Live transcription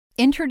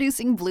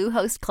Introducing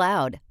Bluehost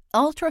Cloud,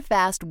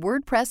 ultra-fast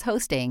WordPress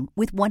hosting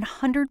with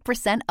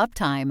 100%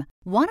 uptime.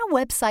 Want a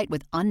website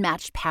with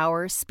unmatched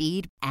power,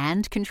 speed,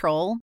 and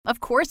control? Of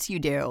course you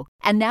do.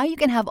 And now you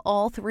can have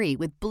all three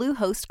with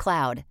Bluehost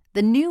Cloud,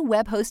 the new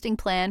web hosting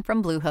plan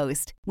from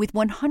Bluehost. With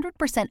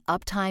 100%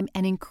 uptime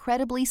and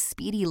incredibly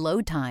speedy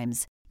load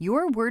times,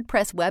 your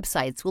WordPress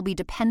websites will be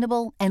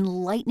dependable and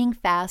lightning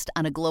fast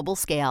on a global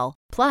scale.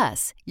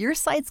 Plus, your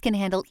sites can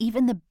handle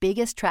even the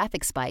biggest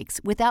traffic spikes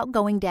without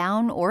going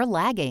down or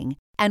lagging.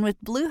 And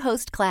with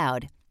Bluehost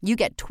Cloud, you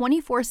get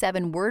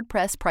 24/7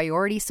 WordPress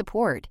priority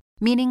support,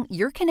 meaning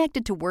you're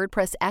connected to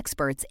WordPress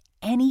experts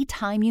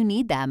anytime you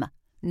need them.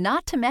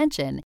 Not to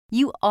mention,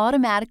 you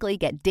automatically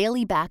get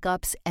daily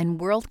backups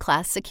and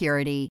world-class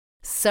security.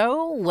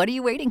 So, what are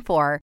you waiting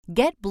for?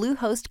 Get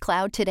Bluehost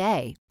Cloud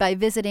today by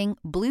visiting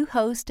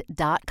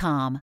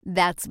Bluehost.com.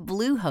 That's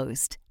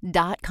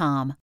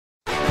Bluehost.com.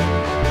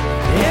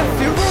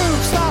 If your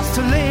roof starts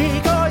to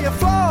leak or your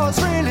floor's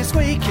really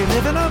squeak, you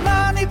live in a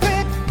money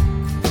pit.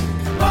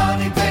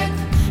 Money pit.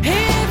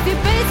 If your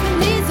basement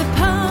needs a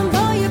pump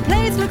or your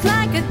place looks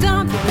like a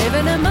dump, you live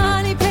in a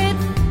money pit.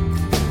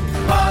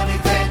 Money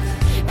pit.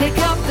 Pick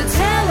up the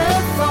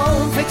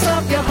telephone, fix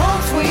up your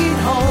home sweet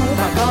home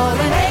by calling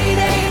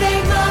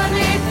 888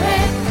 Money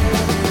Pit.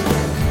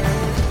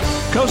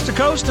 Coast to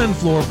coast and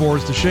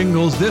floorboards to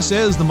shingles, this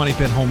is the Money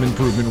Pit Home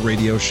Improvement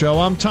Radio Show.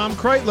 I'm Tom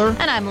Kreitler.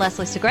 And I'm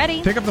Leslie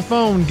Segretti. Pick up the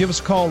phone, give us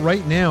a call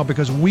right now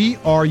because we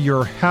are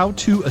your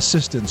how-to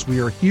assistants. We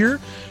are here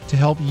to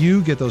help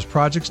you get those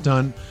projects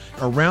done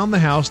around the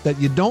house that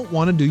you don't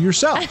want to do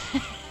yourself.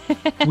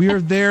 We are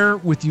there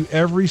with you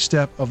every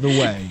step of the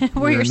way.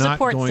 We're your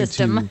support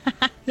system.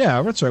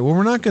 Yeah, that's right. Well,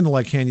 we're not going to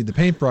hand you the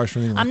paintbrush or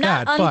anything like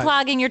that. I'm not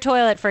unclogging your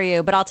toilet for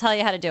you, but I'll tell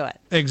you how to do it.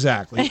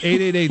 Exactly.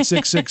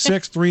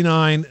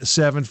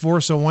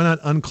 888-666-3974. So why not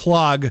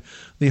unclog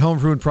the home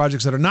improvement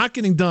projects that are not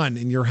getting done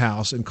in your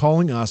house and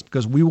calling us,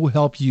 because we will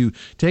help you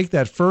take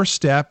that first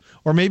step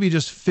or maybe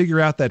just figure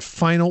out that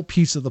final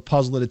piece of the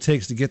puzzle that it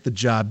takes to get the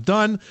job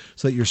done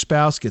so that your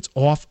spouse gets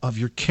off of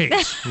your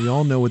case. We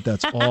all know what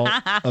that's all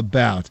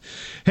about.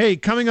 Hey,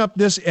 coming up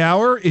this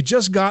hour, it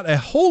just got a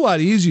whole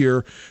lot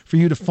easier for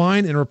you to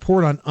find and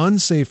report on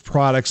unsafe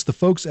products. The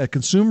folks at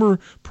Consumer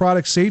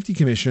Product Safety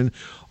Commission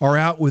are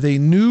out with a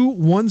new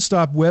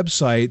one-stop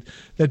website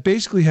that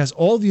basically has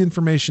all the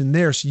information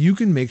there so you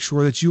can make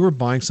sure that you are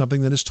buying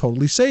something that is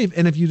totally safe.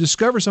 And if you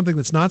discover something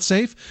that's not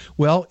safe,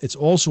 well, it's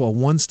also a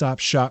one-stop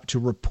shop to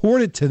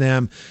report it to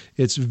them.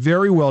 It's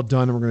very well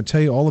done, and we're going to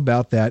tell you all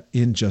about that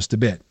in just a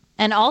bit.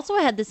 And also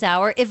ahead this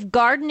hour, if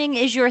gardening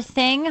is your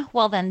thing,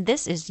 well, then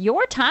this is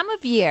your time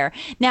of year.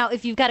 Now,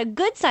 if you've got a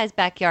good-sized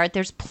backyard,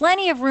 there's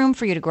plenty of room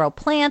for you to grow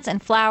plants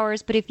and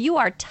flowers. But if you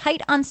are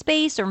tight on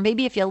space, or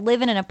maybe if you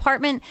live in an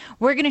apartment,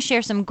 we're going to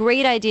share some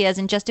great ideas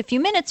in just a few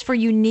minutes for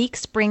unique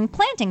spring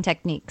planting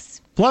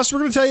techniques. Plus, we're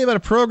going to tell you about a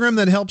program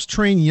that helps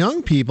train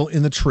young people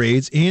in the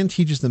trades and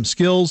teaches them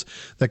skills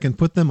that can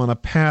put them on a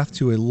path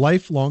to a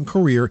lifelong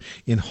career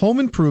in home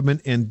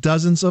improvement and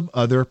dozens of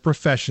other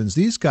professions.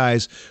 These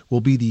guys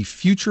will be the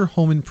future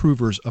home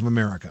improvers of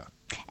America.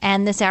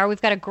 And this hour,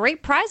 we've got a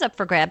great prize up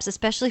for grabs,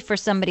 especially for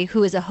somebody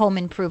who is a home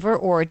improver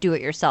or a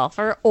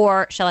do-it-yourselfer,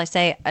 or, shall I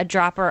say, a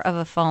dropper of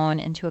a phone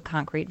into a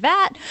concrete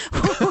vat.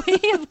 We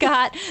have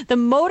got the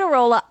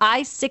Motorola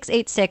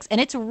i686, and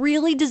it's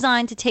really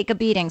designed to take a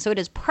beating, so it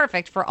is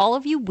perfect for all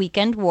of you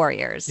weekend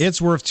warriors. It's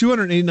worth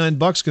 $289,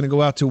 going to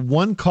go out to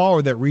one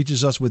caller that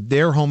reaches us with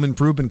their home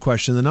improvement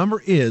question. The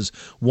number is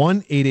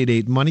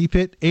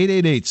 1-888-MONEY-PIT,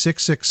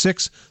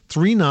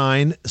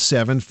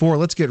 888-666-3974.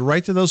 Let's get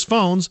right to those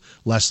phones.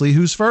 Leslie,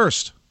 who's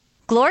first?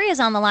 Gloria's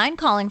on the line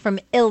calling from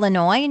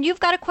Illinois, and you've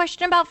got a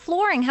question about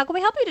flooring. How can we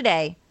help you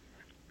today?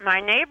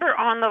 My neighbor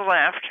on the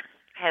left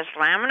has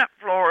laminate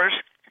floors,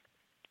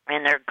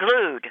 and they're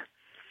glued,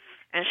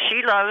 and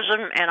she loves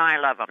them, and I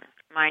love them.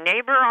 My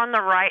neighbor on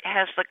the right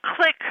has the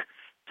click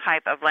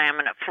type of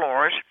laminate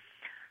floors,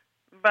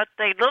 but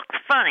they look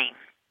funny.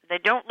 They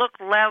don't look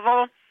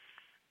level,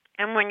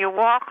 and when you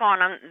walk on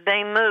them,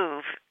 they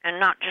move, and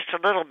not just a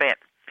little bit.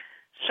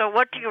 So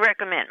what do you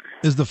recommend?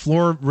 Is the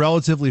floor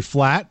relatively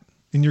flat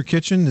in your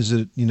kitchen? Is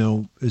it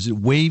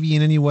wavy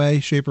in any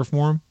way, shape, or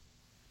form?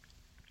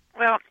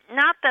 Well,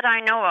 not that I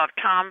know of,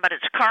 Tom, but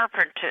it's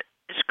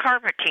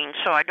carpeting,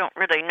 so I don't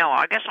really know.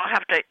 I guess I'll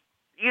have to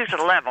use a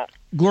level.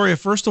 Gloria,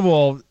 first of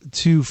all,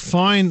 to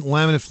find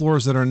laminate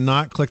floors that are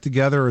not clicked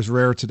together is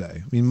rare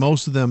today. I mean,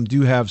 most of them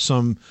do have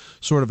some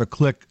sort of a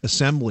click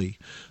assembly.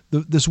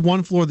 This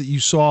one floor that you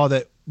saw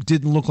that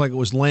didn't look like it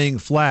was laying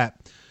flat,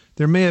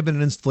 there may have been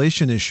an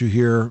installation issue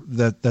here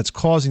that's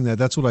causing that.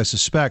 That's what I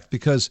suspect,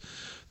 because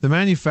the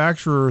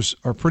manufacturers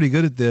are pretty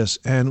good at this,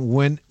 and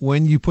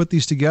when you put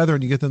these together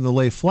and you get them to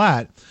lay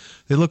flat,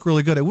 they look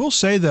really good. I will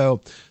say, though,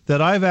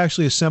 that I've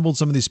actually assembled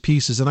some of these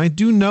pieces, and I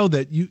do know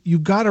that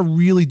you've got to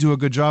really do a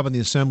good job on the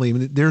assembly. I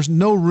mean, there's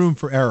no room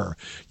for error.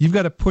 You've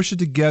got to push it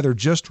together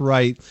just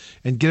right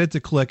and get it to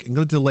click and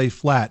get it to lay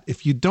flat.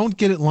 If you don't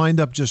get it lined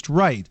up just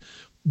right,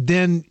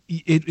 then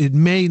it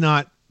may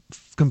not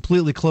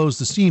completely close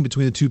the seam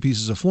between the two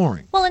pieces of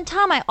flooring. Well, and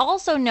Tom, I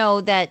also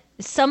know that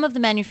some of the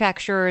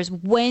manufacturers,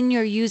 when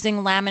you're using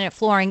laminate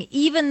flooring,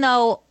 even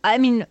though, I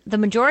mean, the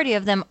majority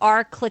of them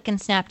are click and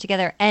snap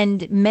together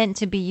and meant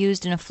to be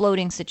used in a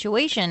floating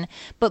situation,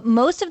 but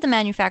most of the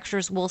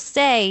manufacturers will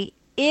say,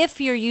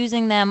 if you're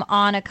using them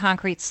on a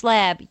concrete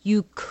slab,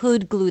 you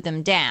could glue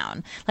them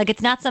down. Like,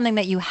 it's not something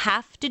that you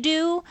have to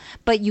do,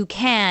 but you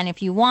can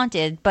if you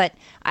wanted. But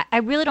I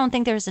really don't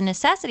think there's a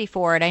necessity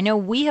for it. I know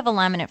we have a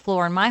laminate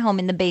floor in my home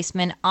in the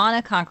basement on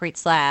a concrete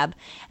slab,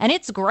 and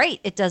it's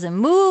great. It doesn't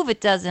move, it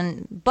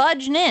doesn't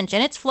budge an inch,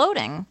 and it's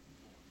floating.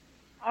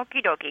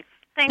 Okie dokie.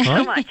 Thanks All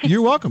so right. much.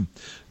 You're welcome.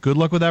 Good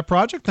luck with that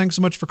project. Thanks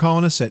so much for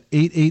calling us at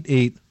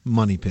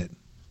 888-MONEY-PIT.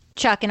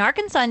 Chuck in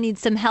Arkansas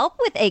needs some help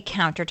with a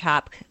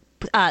countertop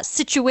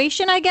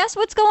situation, I guess.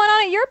 What's going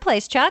on at your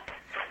place, Chuck?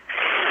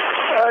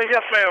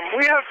 Yes, ma'am.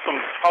 We have some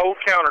old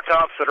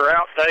countertops that are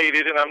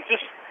outdated, and I'm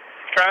just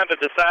trying to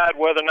decide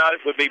whether or not it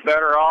would be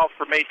better off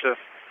for me to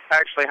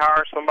actually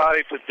hire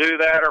somebody to do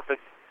that, or if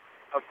it's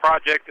a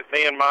project that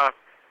me and my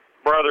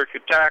brother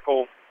could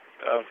tackle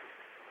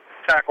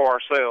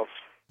ourselves.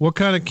 What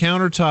kind of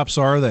countertops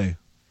are they?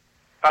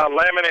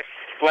 Laminate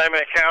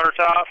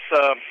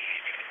countertops.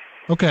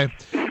 Okay,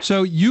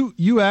 so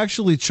you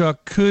actually,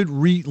 Chuck, could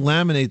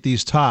re-laminate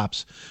these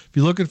tops. If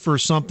you're looking for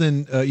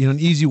something, an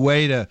easy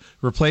way to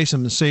replace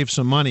them and save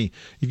some money,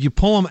 if you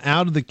pull them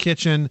out of the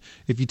kitchen,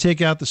 if you take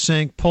out the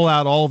sink, pull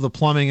out all of the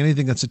plumbing,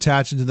 anything that's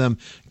attached to them,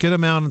 get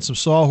them out on some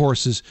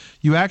sawhorses,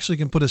 you actually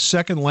can put a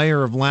second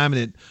layer of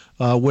laminate,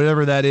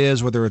 whatever that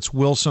is, whether it's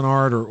Wilson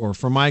Art or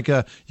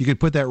Formica, you could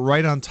put that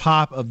right on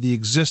top of the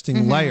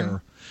existing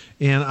layer.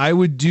 And I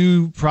would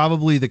do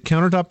probably the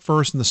countertop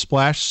first and the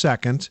splash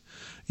second.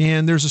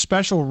 And there's a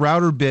special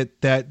router bit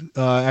that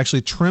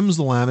actually trims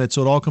the laminate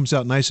so it all comes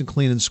out nice and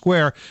clean and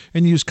square,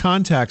 and use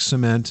contact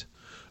cement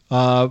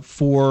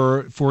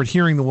for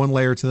adhering the one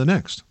layer to the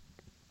next.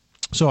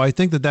 So I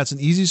think that that's an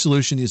easy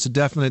solution. It's a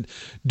definite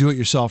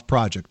do-it-yourself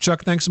project.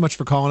 Chuck, thanks so much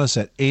for calling us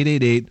at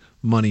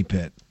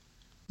 888-MONEY-PIT.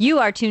 You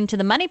are tuned to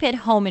the Money Pit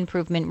Home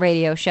Improvement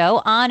Radio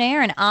Show on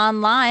air and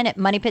online at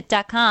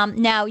moneypit.com.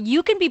 Now,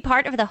 you can be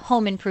part of the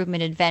home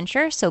improvement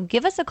adventure, so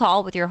give us a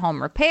call with your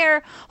home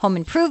repair, home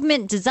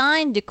improvement,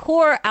 design,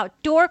 decor,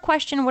 outdoor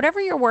question,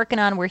 whatever you're working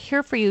on. We're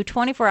here for you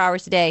 24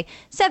 hours a day,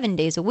 7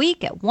 days a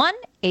week at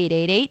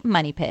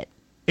 1-888-MONEY-PIT.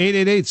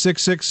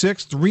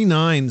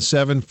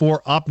 888-666-3974.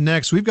 Up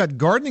next, we've got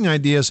gardening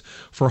ideas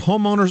for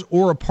homeowners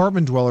or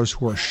apartment dwellers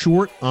who are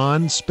short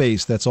on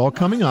space. That's all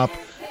coming up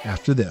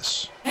after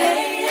this.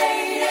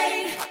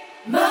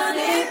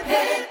 Money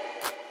Pit.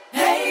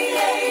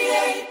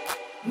 888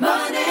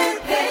 Money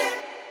Pit.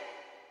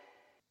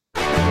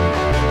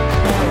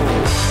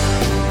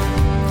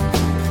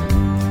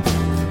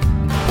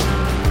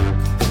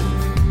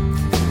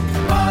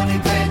 Money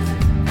Pit.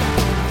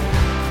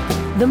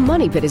 The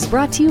Money Pit is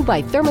brought to you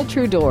by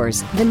Therma-Tru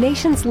Doors, the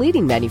nation's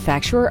leading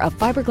manufacturer of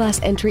fiberglass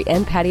entry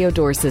and patio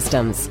door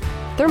systems.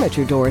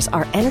 Therma-Tru Doors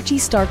are Energy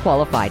Star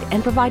qualified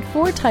and provide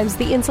 4 times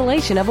the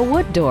insulation of a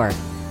wood door.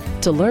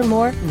 To learn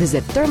more,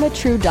 visit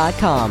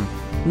thermatru.com.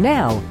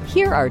 Now,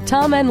 here are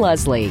Tom and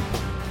Leslie.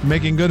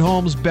 Making good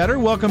homes better.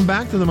 Welcome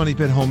back to the Money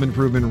Pit Home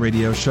Improvement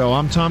Radio Show.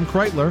 I'm Tom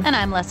Kreitler. And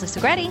I'm Leslie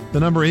Segretti. The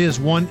number is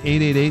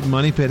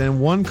 1-888-MONEY-PIT. And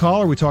one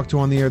caller we talked to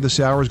on the air this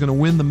hour is going to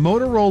win the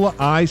Motorola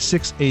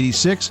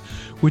i686,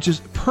 which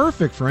is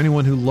perfect for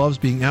anyone who loves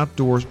being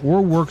outdoors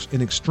or works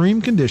in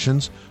extreme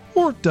conditions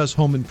or does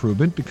home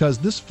improvement, because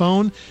this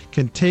phone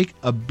can take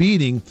a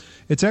beating.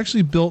 It's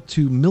actually built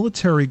to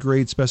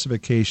military-grade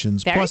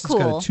specifications. Very Plus,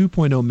 cool. It's got a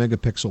 2.0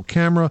 megapixel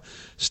camera,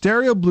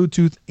 stereo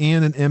Bluetooth,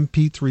 and an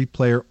MP3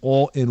 player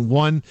all in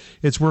one.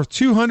 It's worth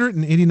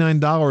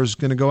 $289.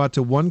 Going to go out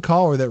to one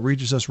caller that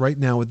reaches us right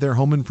now with their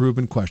home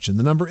improvement question.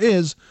 The number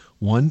is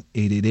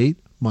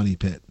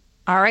 1-888-MONEY-PIT.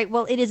 All right,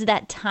 well, it is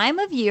that time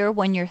of year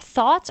when your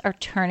thoughts are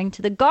turning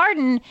to the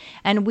garden,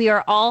 and we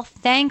are all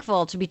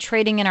thankful to be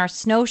trading in our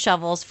snow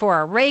shovels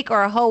for a rake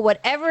or a hoe,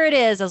 whatever it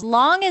is. As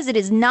long as it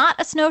is not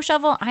a snow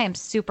shovel, I am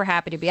super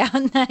happy to be out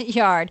in that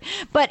yard.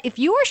 But if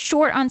you are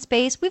short on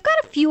space, we've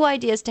got a few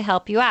ideas to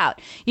help you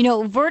out. You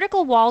know,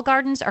 vertical wall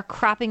gardens are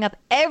cropping up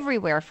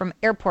everywhere, from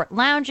airport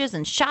lounges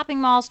and shopping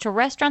malls to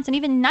restaurants and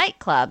even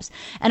nightclubs.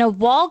 And a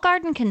wall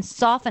garden can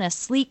soften a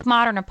sleek,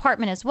 modern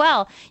apartment as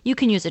well. You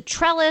can use a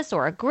trellis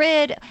or a grid,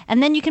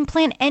 and then you can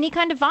plant any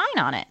kind of vine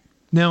on it.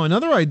 Now,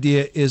 another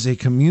idea is a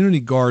community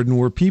garden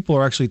where people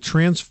are actually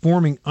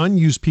transforming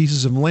unused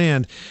pieces of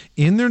land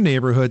in their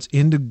neighborhoods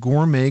into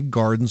gourmet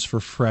gardens for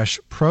fresh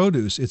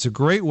produce. It's a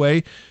great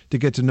way to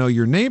get to know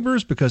your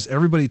neighbors because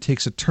everybody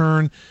takes a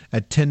turn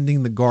at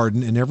tending the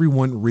garden and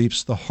everyone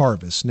reaps the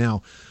harvest.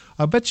 Now,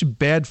 I bet you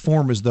bad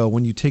form is, though,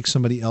 when you take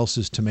somebody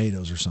else's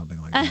tomatoes or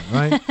something like that,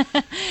 right?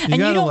 And you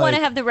don't want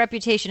to have the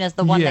reputation as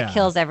the one that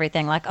kills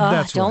everything. Like,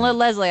 oh, don't let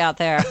Leslie out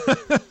there.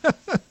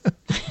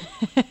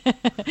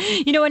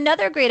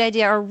 Another great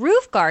idea are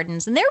roof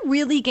gardens, and they're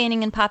really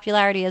gaining in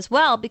popularity as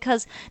well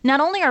because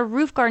not only are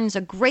roof gardens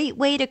a great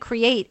way to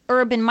create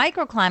urban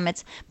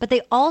microclimates, but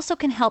they also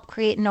can help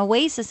create an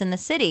oasis in the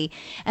city.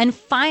 And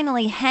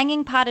finally,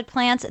 hanging potted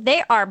plants,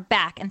 they are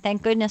back, and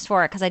thank goodness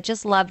for it because I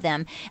just love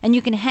them. And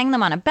you can hang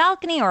them on a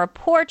balcony or a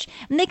porch,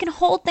 and they can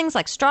hold things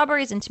like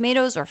strawberries and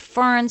tomatoes or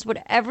ferns,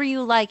 whatever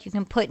you like, you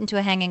can put into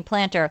a hanging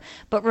planter.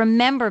 But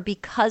remember,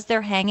 because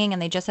they're hanging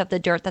and they just have the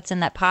dirt that's in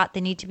that pot,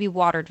 they need to be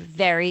watered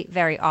very,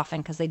 very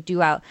often because they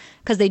do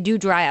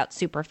dry out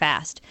super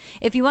fast.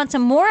 If you want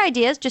some more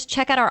ideas, just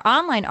check out our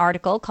online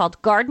article called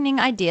Gardening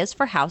Ideas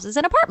for Houses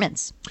and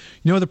Apartments.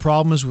 You know what the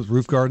problem is with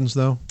roof gardens,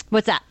 though?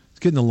 What's that? It's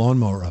getting the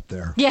lawnmower up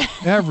there. Yeah.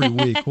 Every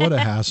week. What a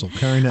hassle,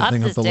 carrying that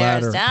thing up the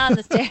ladder. Down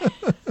the stairs.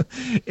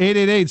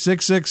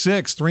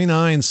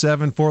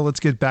 888-666-3974. Let's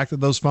get back to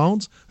those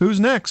phones. Who's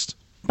next?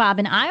 Bob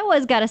in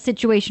Iowa's got a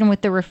situation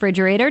with the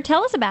refrigerator.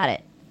 Tell us about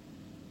it.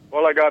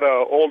 Well, I got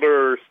an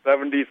older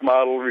 70s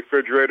model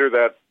refrigerator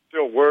that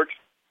still works.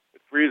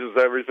 It freezes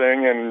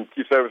everything and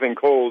keeps everything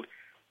cold.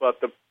 But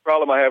the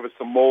problem I have is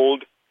some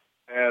mold,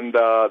 and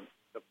the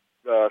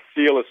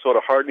seal is sort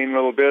of hardening a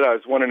little bit. I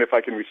was wondering if I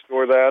can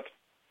restore that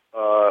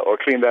or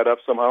clean that up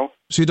somehow.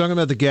 So you're talking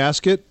about the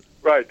gasket?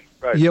 Right.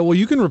 Yeah, well,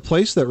 you can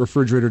replace that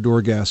refrigerator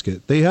door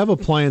gasket. They have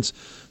appliance.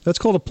 That's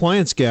called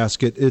appliance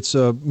gasket. It's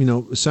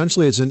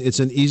essentially it's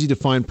an easy to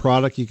find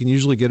product. You can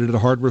usually get it at a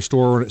hardware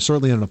store or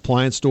certainly at an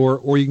appliance store,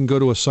 or you can go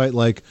to a site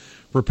like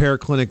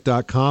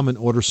repairclinic.com and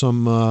order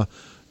some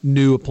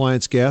new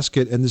appliance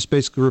gasket, and this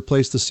basically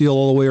replace the seal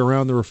all the way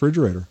around the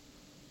refrigerator.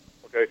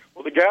 Okay.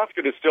 Well, the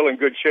gasket is still in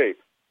good shape.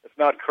 It's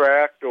not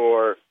cracked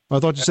or. I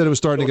thought you said it was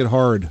starting to get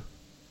hard.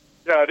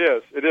 Yeah, it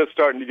is. It is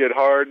starting to get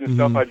hard and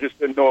stuff. I just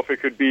didn't know if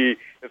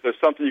if there's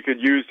something you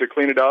could use to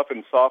clean it up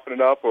and soften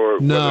it up, or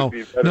no,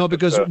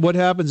 because what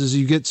happens is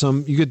you get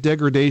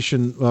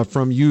degradation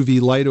from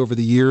UV light over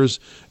the years,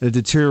 and it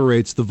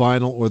deteriorates the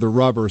vinyl or the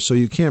rubber, so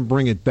you can't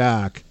bring it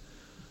back.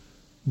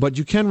 But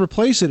you can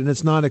replace it, and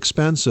it's not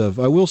expensive.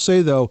 I will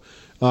say though,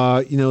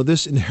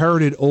 this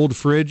inherited old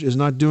fridge is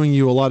not doing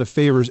you a lot of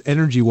favors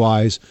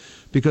energy-wise,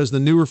 because the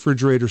new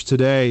refrigerators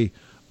today.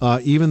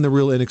 Even the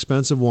real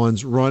inexpensive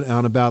ones run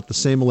on about the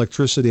same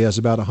electricity as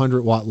about a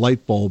 100-watt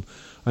light bulb.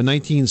 A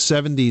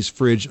 1970s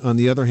fridge, on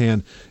the other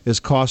hand, is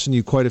costing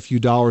you quite a few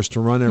dollars to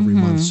run every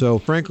month. So,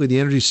 frankly, the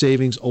energy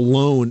savings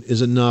alone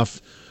is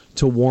enough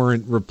to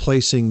warrant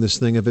replacing this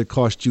thing. If it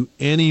costs you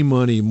any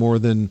money more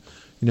than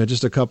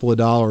just a couple of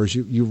dollars,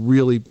 you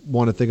really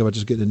want to think about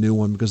just getting a new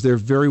one because they're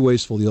very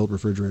wasteful, the old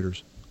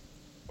refrigerators.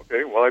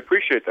 Okay, well, I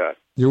appreciate that.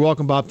 You're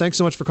welcome, Bob. Thanks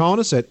so much for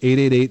calling us at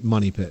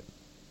 888-MONEY-PIT.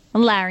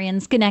 Larry in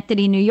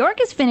Schenectady, New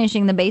York is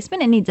finishing the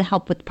basement and needs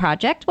help with the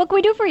project. What can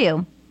we do for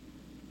you?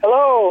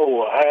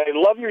 Hello. I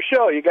love your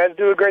show. You guys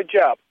do a great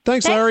job.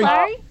 Thanks, Larry.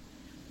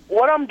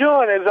 What I'm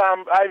doing is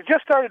I've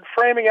just started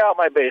framing out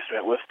my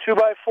basement with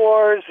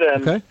 2x4s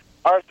and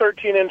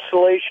R13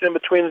 insulation in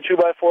between the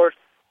 2x4s,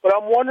 but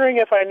I'm wondering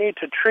if I need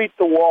to treat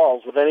the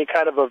walls with any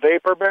kind of a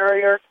vapor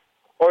barrier,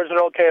 or is it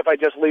okay if I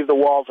just leave the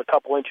walls a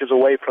couple inches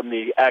away from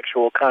the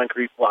actual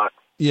concrete block?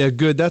 Yeah,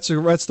 good. That's the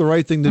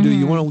right thing to do.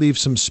 You want to leave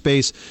some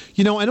space.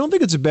 I don't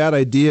think it's a bad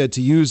idea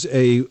to use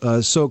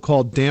a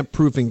so-called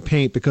damp-proofing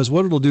paint, because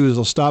what it'll do is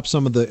it'll stop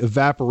some of the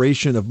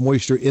evaporation of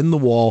moisture in the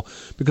wall,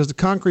 because the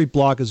concrete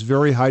block is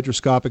very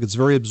hydroscopic, it's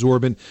very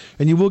absorbent,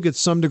 and you will get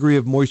some degree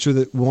of moisture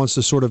that wants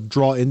to sort of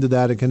draw into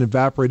that and can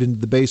evaporate into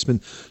the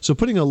basement. So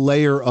putting a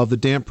layer of the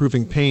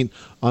damp-proofing paint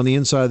on the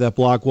inside of that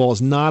block wall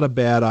is not a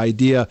bad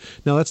idea.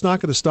 Now, that's not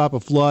going to stop a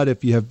flood.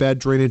 If you have bad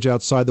drainage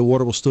outside, the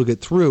water will still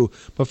get through,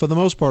 but for the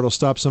most part, it'll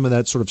stop some of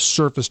that sort of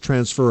surface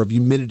transfer of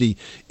humidity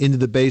into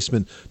the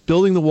basement.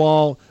 Building the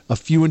wall a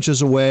few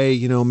inches away,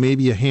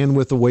 maybe a hand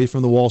width away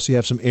from the wall so you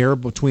have some air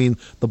between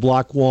the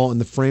block wall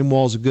and the frame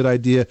wall is a good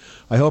idea.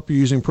 I hope you're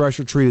using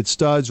pressure-treated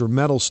studs or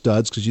metal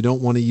studs, because you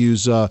don't want to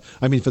use, for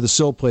the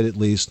sill plate at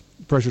least,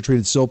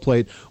 pressure-treated sill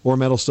plate or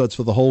metal studs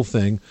for the whole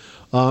thing.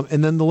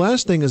 And then the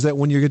last thing is that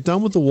when you get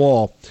done with the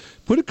wall,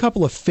 put a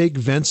couple of fake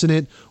vents in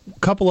it, a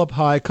couple up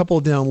high, a couple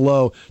down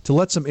low, to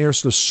let some air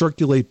sort of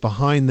circulate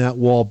behind that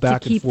wall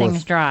back and forth. To keep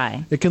things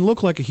dry. It can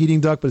look like a heating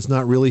duct, but it's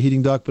not really a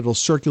heating duct, but it'll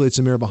circulate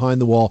some air behind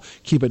the wall,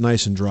 keep it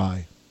nice and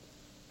dry.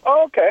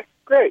 Oh, okay.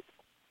 Great.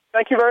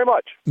 Thank you very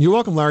much. You're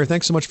welcome, Larry.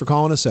 Thanks so much for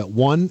calling us at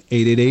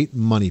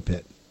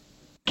 1-888-MONEY-PIT.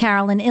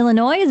 Carol in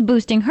Illinois is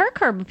boosting her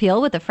curb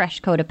appeal with a fresh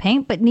coat of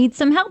paint, but needs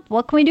some help.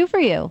 What can we do for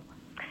you?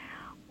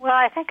 Well,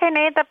 I think I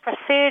need the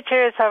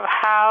procedures of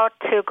how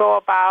to go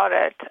about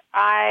it.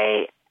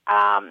 I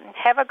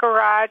have a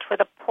garage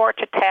with a porch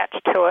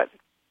attached to it,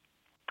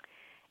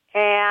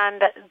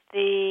 and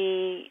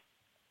the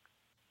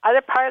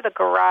other part of the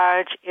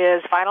garage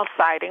is vinyl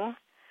siding,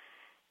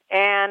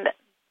 and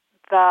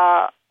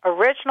the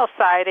original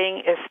siding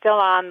is still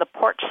on the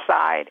porch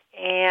side,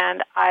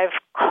 and I've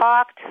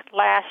caulked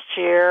last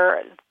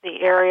year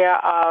the area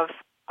of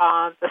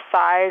the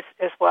sides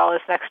as well as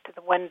next to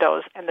the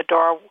windows and the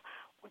door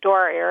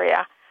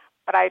area,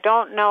 but I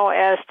don't know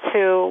as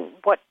to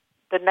what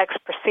the next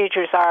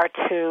procedures are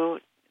to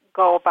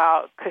go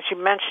about? Because you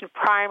mentioned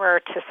primer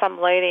to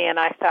some lady, and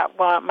I thought,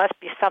 well, it must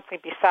be something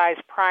besides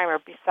primer,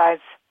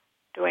 besides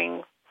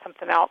doing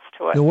something else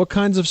to it. Now, what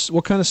kind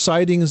of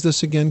siding is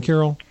this again,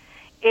 Carol?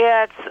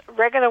 It's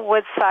regular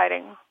wood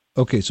siding.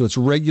 Okay, so it's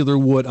regular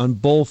wood on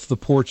both the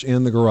porch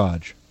and the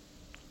garage.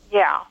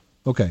 Yeah.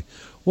 Okay.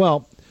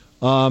 Well,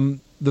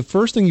 the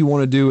first thing you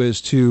want to do is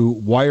to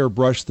wire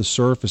brush the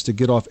surface to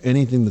get off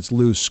anything that's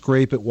loose.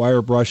 Scrape it,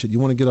 wire brush it. You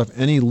want to get off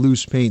any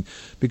loose paint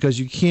because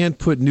you can't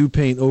put new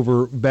paint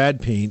over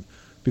bad paint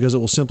because it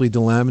will simply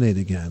delaminate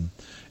again.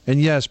 And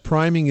yes,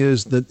 priming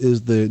is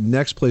the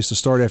next place to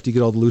start after you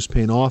get all the loose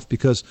paint off,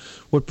 because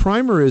what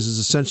primer is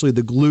essentially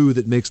the glue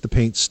that makes the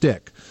paint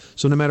stick.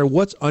 So no matter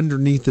what's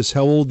underneath this,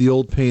 how old the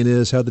old paint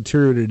is, how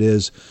deteriorated it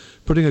is,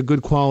 putting a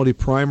good quality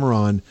primer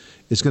on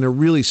is going to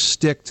really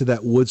stick to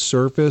that wood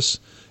surface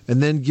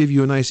and then give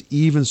you a nice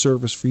even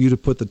surface for you to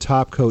put the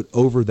top coat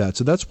over that.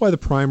 So that's why the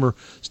primer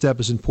step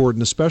is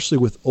important, especially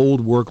with old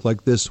work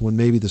like this when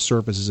maybe the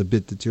surface is a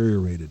bit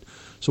deteriorated.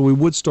 So we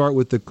would start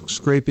with the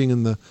scraping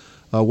and the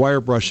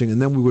wire brushing,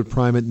 and then we would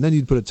prime it, and then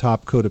you'd put a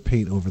top coat of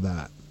paint over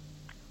that.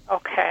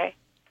 Okay.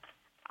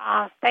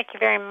 Thank you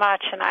very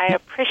much, and I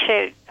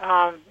appreciate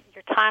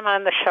your time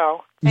on the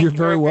show. Thank You're you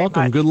very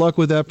welcome. much. Good luck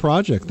with that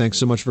project. Thanks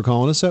so much for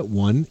calling us at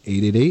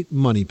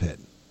 1-888-MONEY-PIT.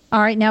 All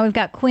right, now we've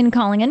got Quinn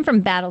calling in from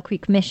Battle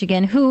Creek,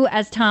 Michigan, who,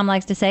 as Tom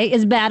likes to say,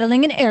 is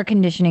battling an air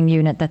conditioning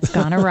unit that's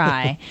gone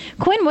awry.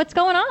 Quinn, what's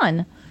going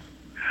on?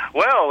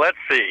 Well, let's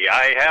see.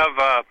 I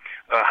have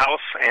a house,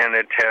 and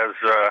it has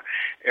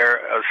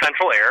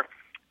central air.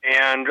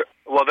 And,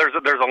 well, there's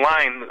a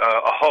line,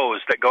 a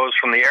hose that goes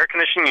from the air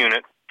conditioning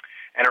unit,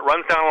 and it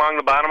runs down along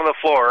the bottom of the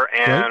floor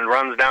and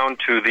runs down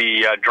to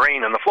the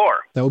drain in the floor.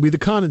 That would be the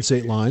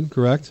condensate line,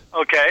 correct?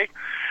 Okay.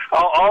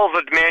 All of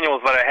the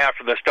manuals that I have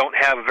for this don't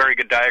have very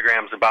good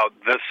diagrams about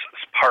this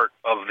part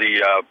of the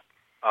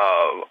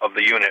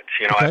unit.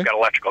 You know, I've got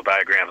electrical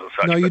diagrams and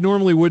such. No, you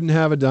normally wouldn't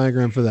have a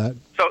diagram for that.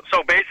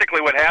 So basically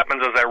what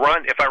happens is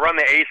if I run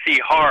the AC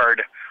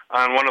hard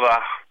on one of the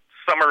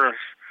summer's,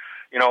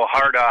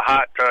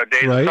 hot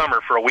days of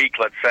summer for a week,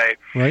 let's say,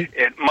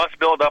 it must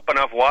build up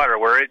enough water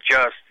where it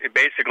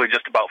basically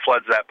just about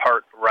floods that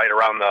part right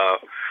around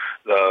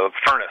the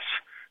furnace,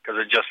 because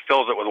it just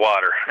fills it with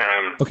water.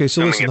 Okay,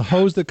 so listen, the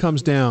hose that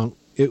comes down,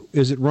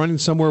 is it running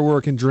somewhere where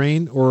it can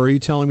drain, or are you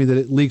telling me that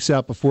it leaks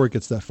out before it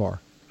gets that far?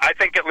 I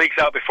think it leaks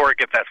out before it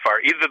gets that far.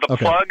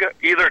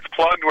 Either it's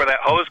plugged where that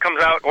hose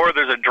comes out, or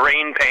there's a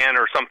drain pan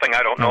or something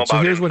I don't know about. So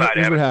here's what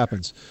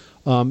happens.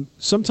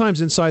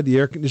 Sometimes inside the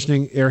air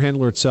conditioning air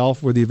handler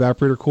itself, where the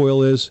evaporator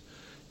coil is,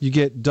 you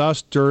get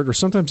dust, dirt, or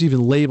sometimes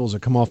even labels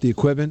that come off the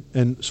equipment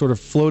and sort of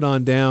float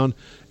on down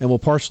and will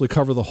partially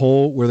cover the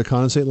hole where the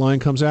condensate line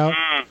comes out.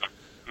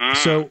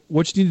 So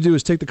what you need to do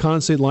is take the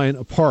condensate line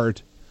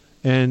apart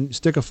and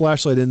stick a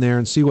flashlight in there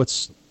and see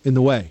what's in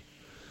the way.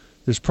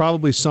 There's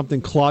probably something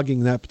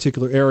clogging that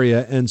particular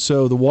area, and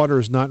so the water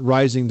is not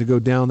rising to go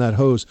down that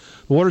hose.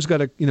 The water's got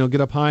to, get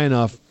up high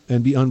enough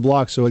and be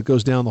unblocked so it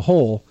goes down the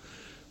hole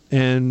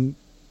and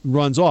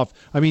runs off.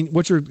 I mean,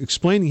 what you're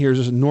explaining here is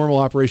just a normal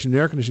operation of an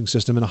air conditioning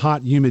system. In a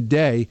hot, humid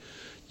day,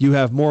 you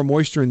have more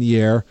moisture in the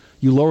air.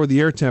 You lower the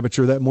air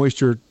temperature, that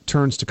moisture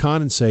turns to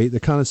condensate. The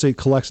condensate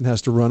collects and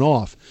has to run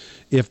off.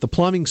 If the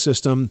plumbing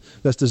system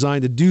that's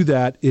designed to do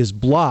that is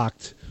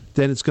blocked,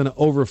 then it's going to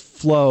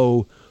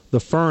overflow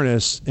the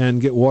furnace and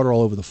get water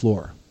all over the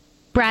floor.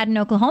 Brad in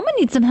Oklahoma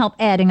needs some help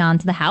adding on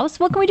to the house.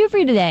 What can we do for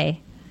you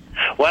today?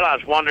 Well, I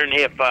was wondering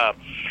if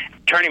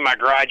turning my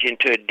garage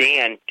into a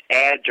den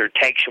adds or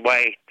takes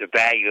away the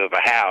value of a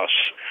house,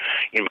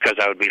 because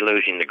I would be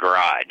losing the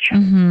garage.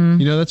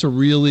 Mm-hmm. That's a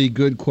really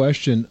good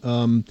question.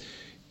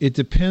 It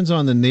depends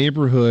on the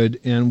neighborhood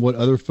and what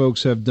other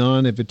folks have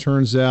done. If it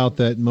turns out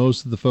that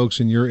most of the folks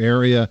in your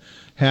area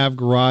have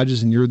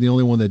garages and you're the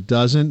only one that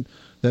doesn't,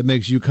 that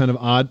makes you kind of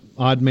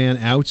odd man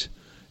out.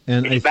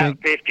 And it's about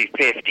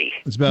 50-50.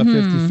 It's about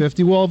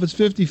 50-50. Well, if it's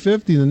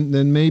 50-50,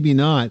 then maybe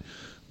not.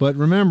 But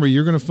remember,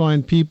 you're going to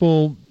find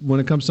people, when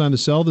it comes time to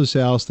sell this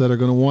house, that are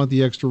going to want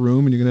the extra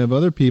room, and you're going to have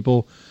other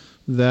people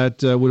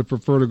that would have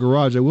preferred a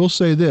garage. I will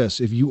say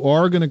this. If you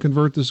are going to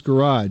convert this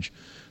garage,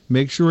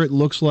 make sure it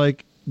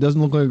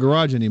doesn't look like a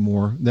garage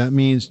anymore. That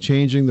means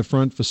changing the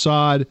front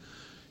facade,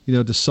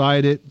 to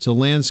side it, to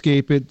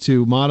landscape it,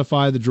 to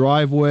modify the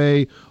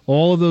driveway.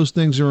 All of those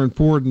things are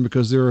important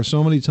because there are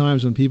so many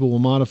times when people will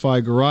modify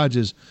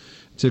garages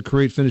to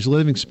create finished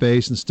living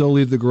space and still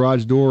leave the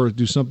garage door or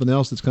do something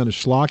else that's kind of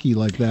schlocky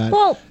like that.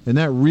 And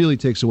that really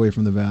takes away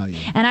from the value.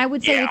 And I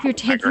would say if you're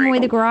taking away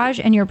the garage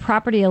and your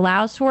property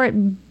allows for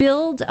it,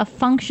 build a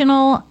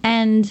functional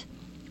and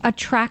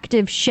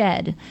attractive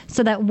shed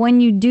so that when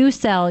you do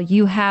sell,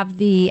 you have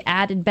the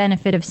added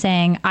benefit of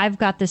saying, I've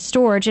got this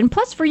storage. And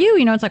plus for you,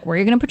 it's like, where are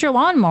you going to put your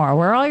lawnmower?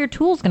 Where are all your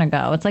tools going to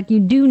go? It's like you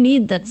do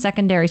need that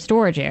secondary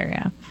storage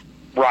area.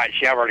 Right.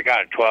 See, I've already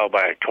got a 12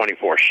 by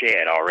 24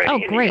 shed already. Oh,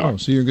 great. Oh,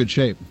 so you're in good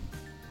shape.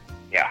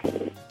 Yeah.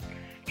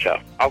 So,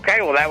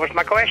 okay, well, that was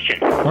my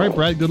question. All right,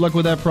 Brad, good luck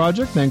with that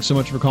project. Thanks so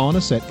much for calling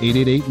us at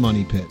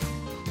 888-MONEY-PIT.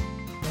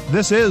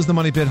 This is the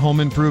Money Pit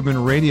Home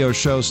Improvement Radio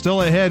Show.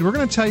 Still ahead, we're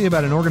going to tell you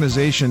about an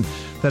organization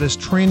that is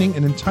training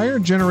an entire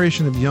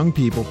generation of young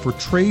people for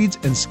trades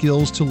and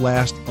skills to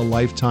last a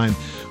lifetime.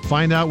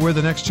 Find out where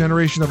the next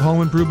generation of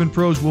home improvement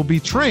pros will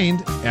be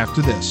trained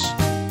after this.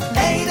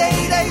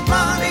 888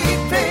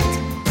 Money Pit.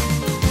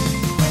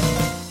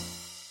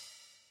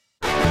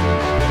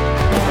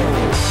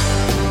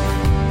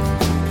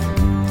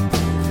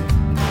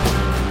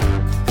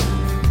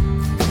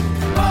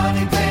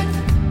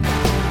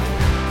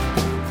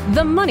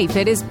 The Money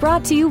Pit is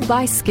brought to you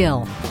by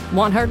Skill.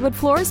 Want hardwood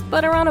floors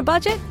but are on a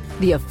budget?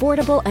 The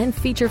affordable and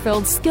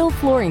feature-filled Skill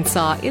flooring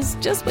saw is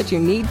just what you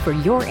need for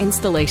your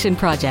installation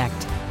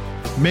project.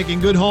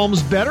 Making good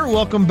homes better.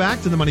 Welcome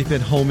back to the Money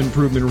Pit Home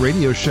Improvement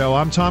Radio Show.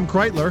 I'm Tom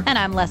Kreitler. And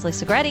I'm Leslie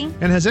Segretti.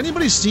 And has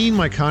anybody seen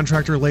my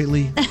contractor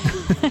lately?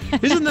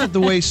 Isn't that the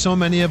way so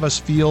many of us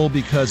feel?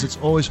 Because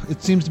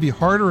it seems to be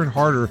harder and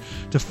harder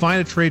to find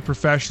a trade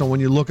professional when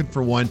you're looking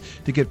for one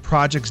to get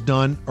projects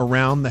done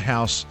around the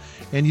house.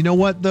 And you know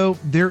what, though?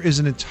 There is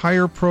an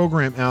entire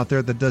program out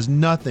there that does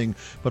nothing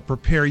but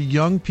prepare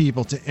young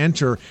people to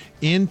enter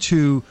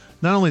into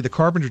not only the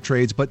carpenter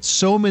trades, but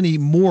so many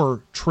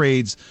more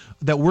trades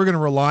that we're going to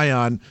rely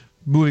on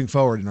moving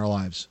forward in our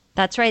lives.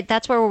 That's right.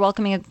 That's where we're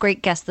welcoming a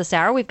great guest this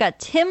hour. We've got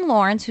Tim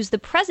Lawrence, who's the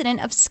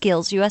president of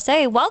Skills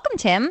USA. Welcome,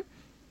 Tim.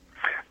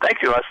 Thank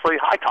you, Leslie.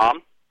 Hi,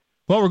 Tom.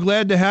 Well, we're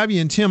glad to have you.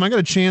 And Tim, I got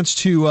a chance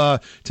to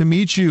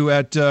meet you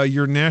at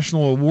your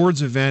national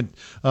awards event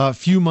a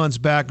few months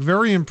back.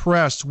 Very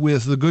impressed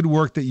with the good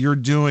work that you're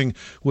doing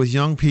with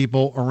young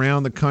people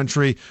around the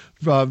country.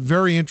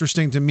 Very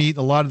interesting to meet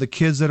a lot of the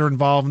kids that are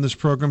involved in this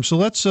program. So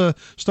let's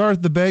start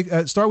with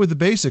the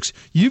basics.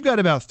 You've got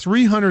about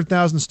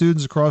 300,000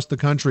 students across the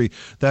country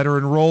that are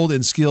enrolled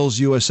in Skills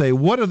USA.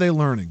 What are they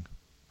learning?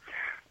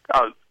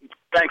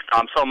 Thanks,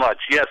 Tom, so much.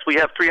 Yes, we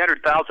have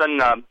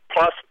 300,000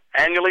 plus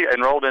annually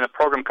enrolled in a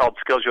program called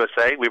Skills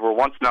USA. We were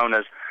once known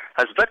as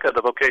VICA,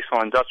 the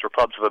Vocational Industrial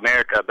Clubs of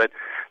America, but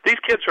these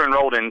kids are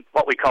enrolled in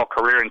what we call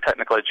career and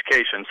technical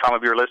education. Some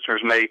of your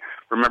listeners may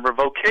remember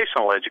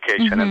vocational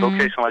education, and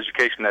vocational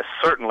education has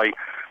certainly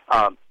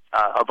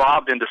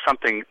evolved into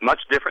something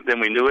much different than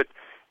we knew it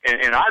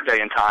in our day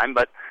and time.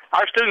 But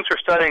our students are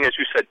studying, as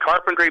you said,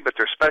 carpentry, but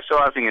they're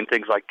specializing in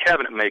things like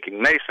cabinet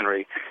making,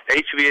 masonry,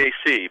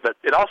 HVAC, but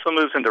it also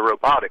moves into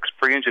robotics,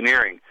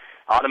 pre-engineering,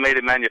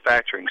 automated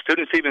manufacturing.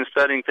 Students even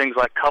studying things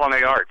like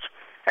culinary arts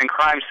and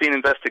crime scene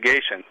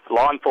investigation,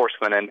 law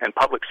enforcement, and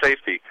public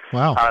safety.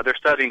 Wow. They're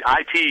studying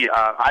IT,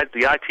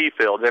 the IT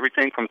field,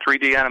 everything from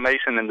 3D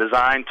animation and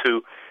design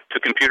to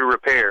computer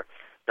repair.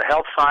 The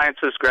health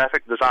sciences,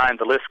 graphic design,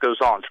 the list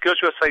goes on. Skills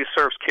USA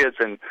serves kids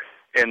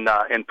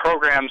in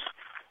programs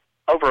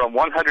over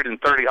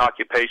 130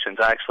 occupations,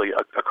 actually,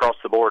 across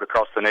the board,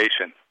 across the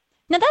nation.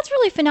 Now, that's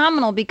really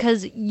phenomenal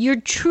because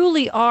you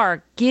truly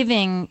are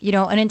giving,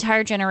 an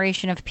entire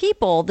generation of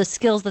people the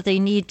skills that they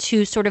need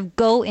to sort of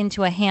go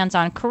into a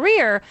hands-on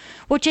career,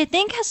 which I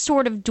think has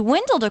sort of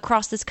dwindled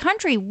across this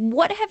country.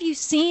 What have you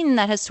seen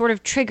that has sort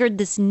of triggered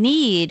this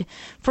need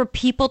for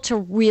people to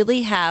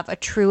really have a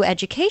true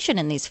education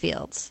in these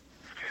fields?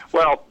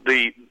 Well,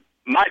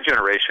 my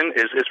generation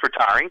is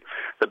retiring.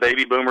 The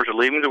baby boomers are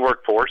leaving the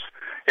workforce.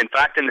 In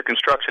fact, in the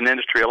construction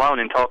industry alone,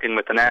 in talking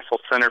with the National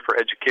Center for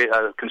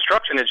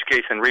Construction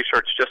Education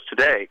Research just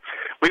today,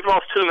 we've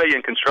lost 2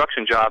 million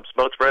construction jobs,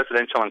 both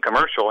residential and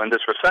commercial, in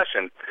this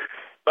recession.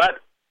 But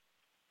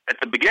at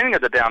the beginning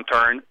of the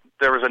downturn,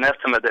 there was an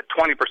estimate that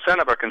 20%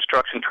 of our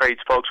construction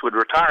trades folks would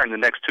retire in the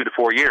next 2 to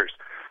 4 years.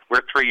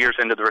 We're 3 years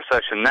into the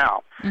recession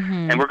now.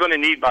 And we're going to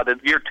need, by the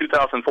year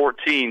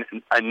 2014,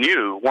 a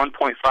new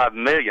 1.5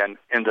 million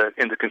in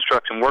the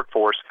construction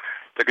workforce.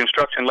 The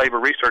Construction Labor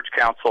Research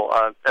Council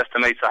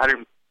estimates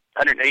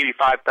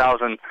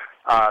 185,000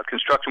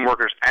 construction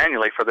workers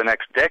annually for the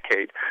next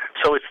decade.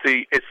 So it's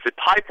the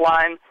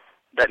pipeline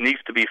that needs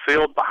to be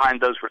filled behind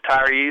those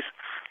retirees.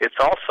 It's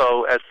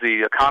also, as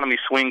the economy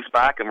swings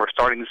back, and we're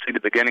starting to see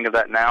the beginning of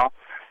that now,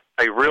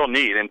 a real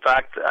need. In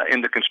fact,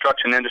 in the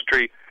construction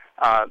industry,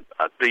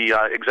 the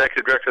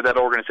executive director of that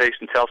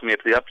organization tells me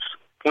if the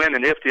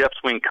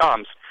upswing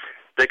comes,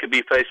 they could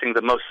be facing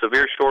the most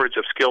severe shortage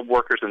of skilled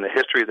workers in the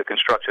history of the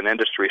construction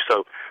industry.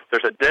 So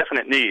there's a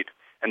definite need,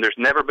 and there's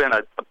never been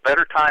a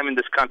better time in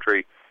this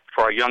country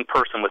for a young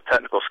person with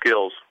technical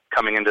skills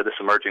coming into this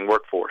emerging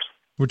workforce.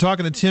 We're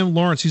talking to Tim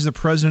Lawrence. He's the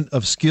president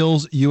of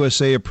Skills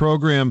USA, a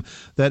program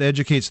that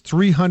educates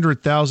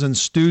 300,000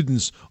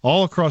 students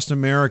all across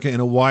America in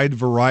a wide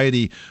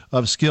variety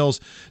of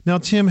skills. Now,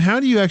 Tim, how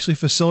do you actually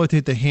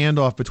facilitate the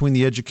handoff between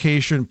the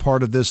education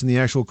part of this and the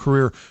actual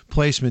career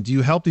placement? Do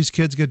you help these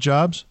kids get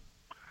jobs?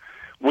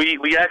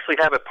 We actually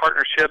have a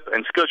partnership,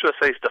 and Skills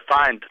USA is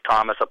defined,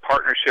 Tom, as a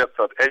partnership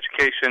of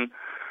education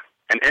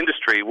and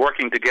industry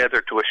working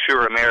together to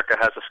assure America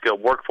has a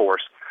skilled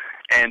workforce.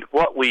 And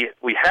what we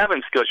have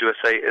in Skills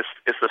USA is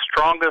the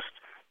strongest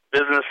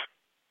business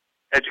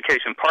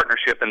education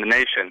partnership in the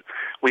nation.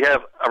 We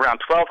have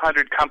around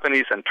 1,200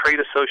 companies and trade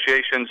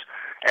associations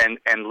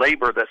and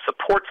labor that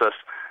supports us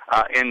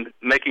in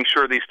making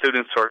sure these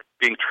students are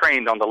being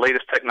trained on the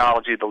latest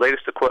technology, the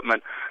latest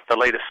equipment, the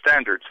latest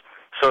standards.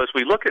 So as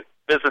we look at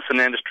business and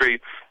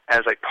industry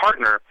as a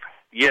partner,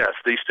 yes,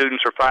 these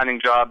students are finding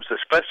jobs,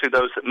 especially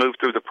those that move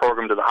through the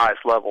program to the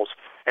highest levels.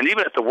 And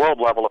even at the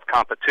world level of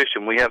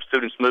competition, we have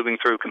students moving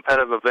through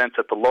competitive events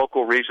at the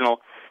local,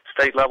 regional,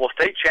 state level.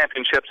 State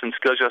championships in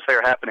Skills USA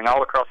are happening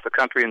all across the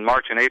country in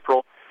March and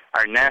April.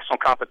 Our national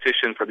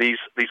competition for these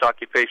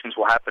occupations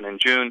will happen in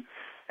June.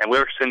 And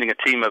we're sending a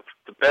team of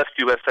the best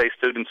USA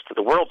students to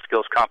the World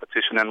Skills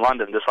Competition in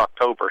London this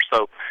October.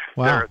 So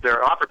there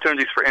are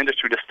opportunities for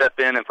industry to step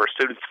in and for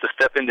students to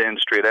step into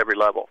industry at every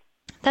level.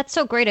 That's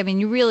so great. I mean,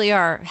 you really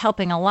are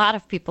helping a lot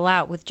of people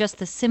out with just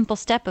the simple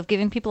step of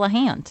giving people a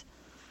hand.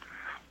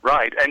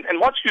 Right. And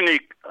what's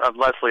unique,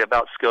 Leslie,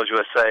 about Skills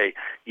USA,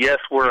 yes,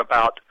 we're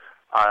about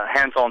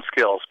hands-on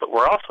skills, but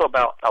we're also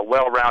about a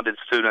well-rounded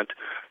student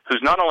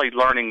who's not only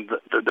learning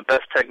the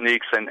best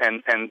techniques and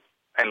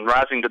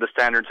rising to the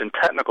standards in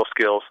technical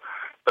skills,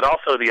 but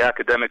also the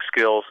academic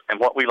skills and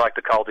what we like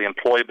to call the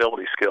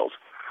employability skills.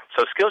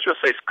 So Skills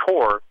USA's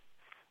core,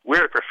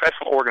 we're a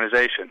professional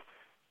organization.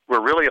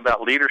 We're really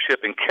about leadership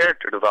and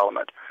character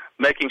development,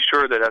 making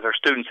sure that as our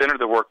students enter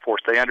the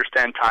workforce, they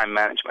understand time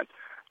management.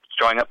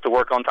 Showing up to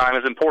work on time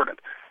is important.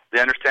 They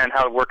understand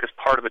how to work as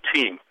part of a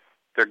team.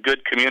 They're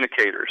good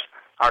communicators.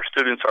 Our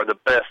students are the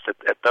best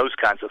at those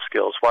kinds of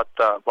skills, what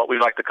we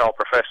like to call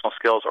professional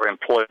skills or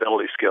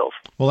employability skills.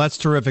 Well, that's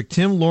terrific.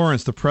 Tim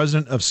Lawrence, the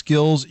president of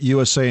Skills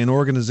USA, an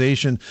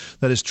organization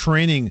that is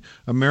training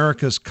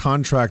America's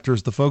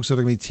contractors, the folks that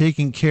are going to be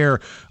taking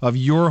care of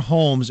your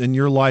homes and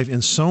your life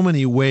in so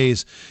many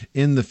ways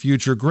in the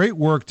future. Great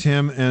work,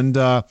 Tim, and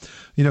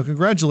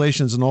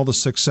congratulations on all the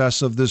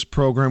success of this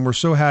program. We're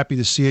so happy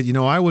to see it. You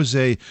know, I was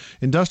a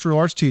industrial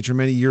arts teacher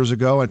many years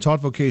ago. I taught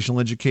vocational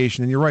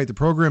education, and you're right, the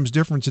program's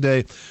different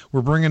today.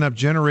 We're bringing up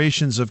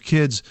generations of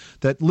kids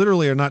that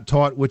literally are not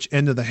taught which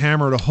end of the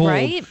hammer to hold.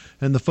 Right.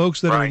 And the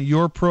folks that are in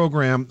your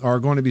program are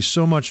going to be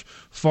so much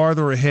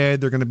farther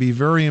ahead. They're going to be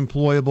very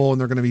employable, and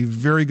they're going to be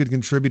very good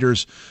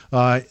contributors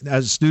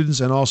as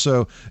students and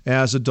also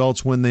as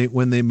adults when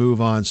they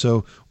move on.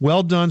 So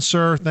well done,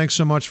 sir. Thanks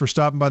so much for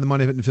stopping by the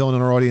Money Pit and filling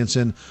in our audience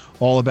in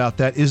all about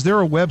that. Is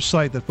there a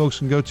website that folks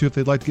can go to if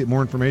they'd like to get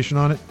more information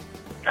on it?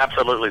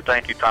 Absolutely.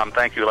 Thank you, Tom.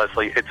 Thank you,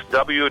 Leslie. It's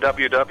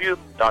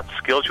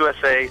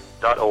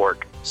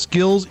www.skillsusa.org.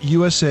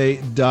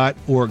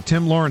 Skillsusa.org.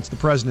 Tim Lawrence, the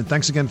president,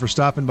 thanks again for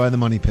stopping by the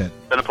Money Pit.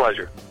 Been a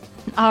pleasure.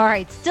 All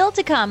right, still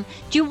to come.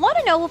 Do you want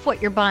to know if what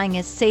you're buying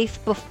is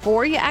safe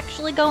before you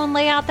actually go and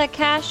lay out that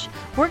cash?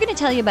 We're going to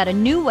tell you about a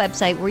new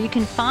website where you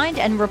can find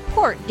and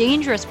report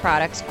dangerous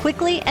products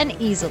quickly and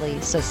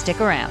easily, so stick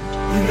around.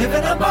 You live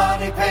in a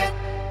money pit.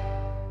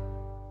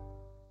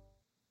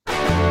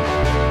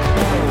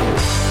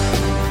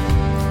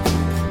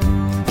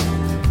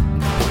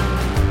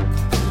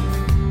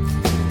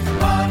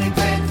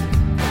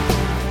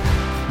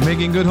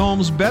 Making good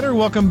homes better.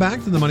 Welcome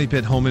back to the Money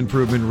Pit Home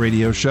Improvement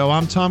Radio Show.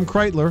 I'm Tom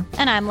Kreitler.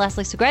 And I'm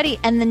Leslie Segretti.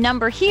 And the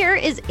number here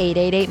is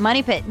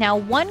 888-MONEY-PIT. Now,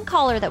 one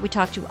caller that we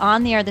talked to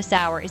on the air this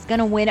hour is going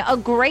to win a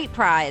great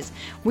prize.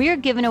 We are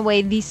giving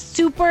away the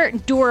super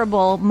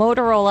durable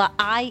Motorola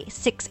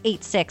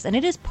i686. And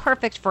it is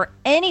perfect for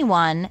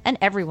anyone and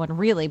everyone,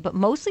 really, but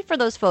mostly for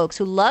those folks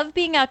who love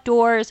being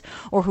outdoors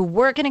or who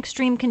work in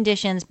extreme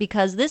conditions,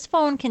 because this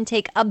phone can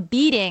take a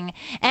beating,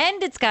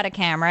 and it's got a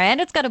camera, and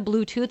it's got a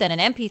Bluetooth and an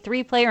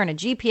MP3 player and a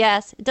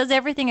GPS. It does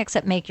everything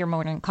except make your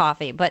morning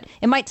coffee, but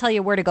it might tell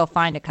you where to go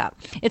find a cup.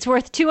 It's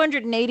worth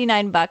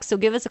 $289, so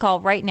give us a call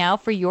right now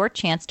for your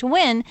chance to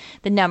win.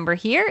 The number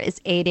here is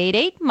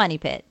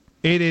 888-MONEY-PIT.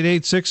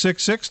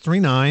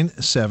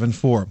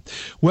 888-666-3974.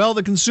 Well,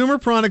 the Consumer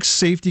Product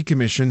Safety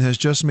Commission has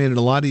just made it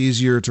a lot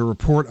easier to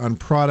report on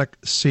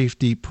product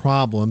safety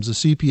problems. The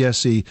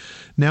CPSC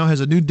now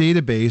has a new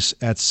database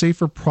at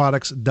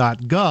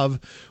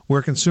saferproducts.gov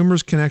where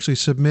consumers can actually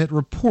submit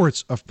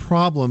reports of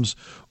problems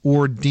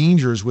or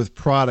dangers with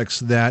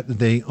products that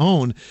they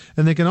own.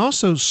 And they can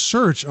also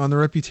search on the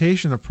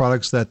reputation of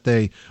products that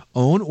they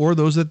own or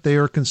those that they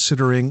are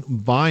considering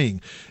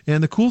buying.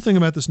 And the cool thing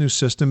about this new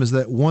system is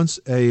that once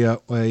a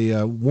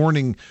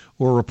warning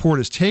or report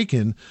is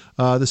taken,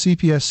 the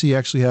CPSC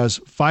actually has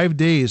 5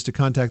 days to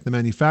contact the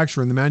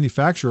manufacturer, and the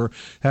manufacturer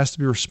has to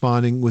be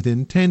responding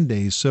within 10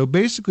 days. So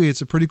basically,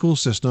 it's a pretty cool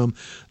system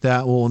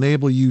that will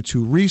enable you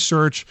to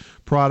research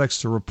products,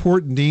 to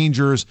report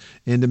dangers,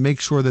 and to make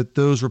sure that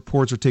those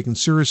reports are taken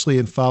seriously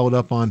and followed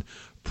up on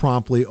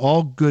promptly.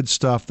 All good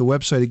stuff. The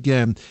website,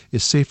 again,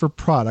 is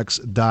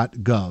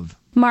saferproducts.gov.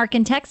 Mark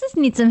in Texas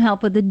needs some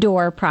help with the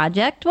door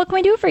project. What can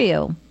we do for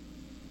you?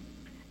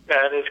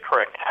 That is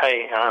correct.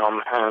 Hey,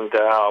 and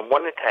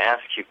wanted to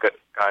ask you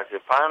guys,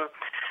 if I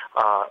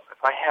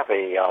have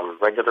a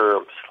regular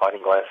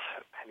sliding glass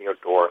patio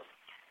door,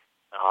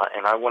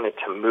 and I wanted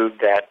to move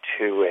that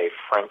to a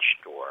French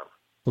door,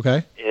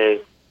 okay,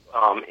 is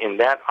in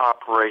that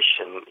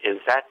operation, is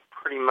that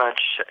pretty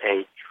much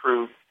a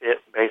true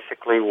fit,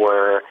 basically,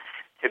 where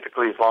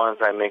typically as long as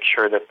I make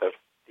sure that the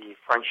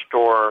French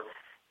door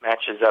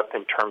matches up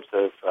in terms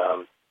of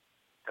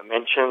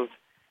dimensions.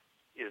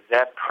 Is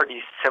that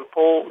pretty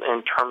simple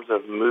in terms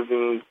of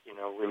removing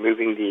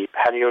the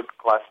sliding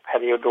glass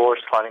patio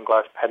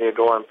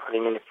door, and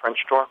putting in a French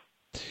door?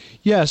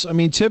 Yes, I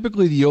mean,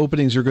 typically the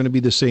openings are going to be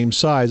the same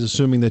size,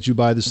 assuming that you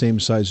buy the same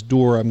size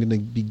door. I'm going to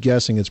be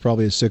guessing it's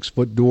probably a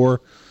 6-foot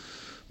door,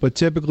 but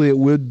typically it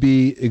would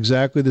be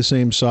exactly the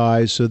same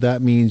size, so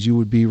that means you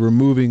would be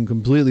removing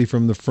completely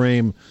from the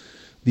frame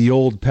the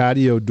old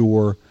patio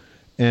door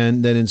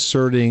and then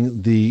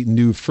inserting the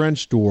new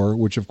French door,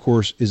 which of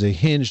course is a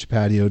hinged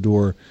patio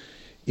door,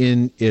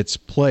 in its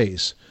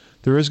place.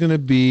 There is going to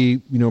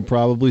be,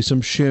 probably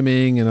some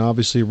shimming and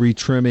obviously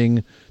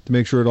retrimming to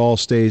make sure it all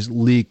stays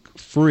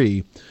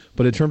leak-free.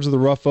 But in terms of the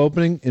rough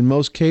opening, in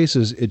most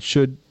cases, it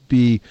should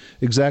be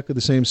exactly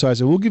the same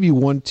size. I will give you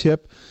one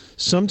tip.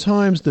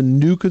 Sometimes the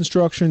new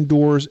construction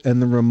doors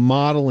and the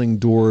remodeling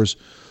doors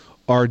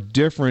are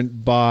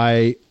different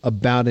by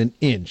about an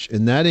inch,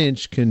 and that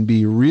inch can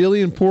be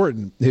really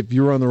important if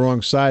you're on the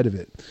wrong side of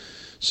it.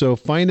 So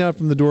find out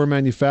from the door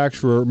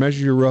manufacturer,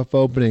 measure your rough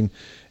opening,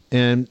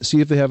 and see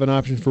if they have an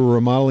option for a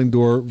remodeling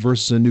door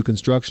versus a new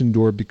construction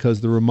door, because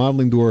the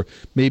remodeling door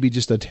may be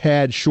just a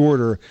tad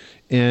shorter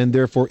and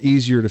therefore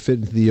easier to fit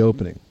into the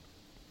opening.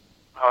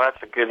 Oh, that's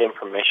a good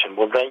information.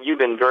 Well, then you've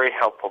been very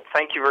helpful.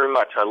 Thank you very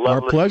much. I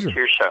love listening to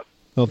your show.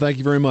 Well, thank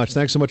you very much.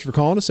 Thanks so much for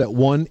calling us at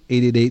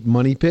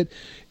 1-888-MONEY-PIT,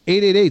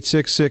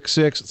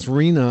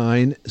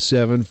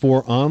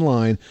 888-666-3974,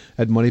 online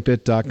at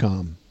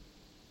moneypit.com.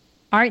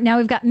 All right, now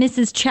we've got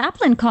Mrs.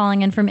 Chaplin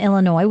calling in from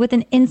Illinois with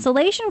an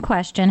insulation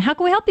question. How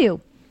can we help you?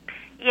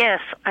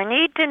 Yes, I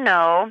need to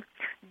know,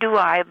 do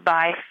I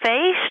buy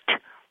faced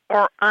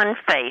or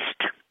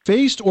unfaced?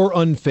 Faced or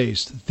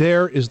unfaced?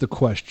 There is the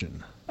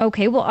question.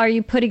 Okay, well, are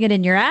you putting it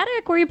in your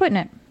attic? Where are you putting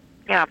it?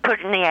 Yeah, put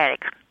it in the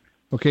attic.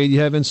 Okay, you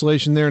have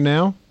insulation there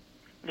now?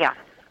 Yeah.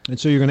 And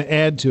so you're going to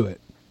add to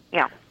it.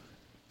 Yeah.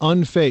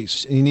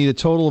 Unfaced. And you need a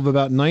total of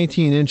about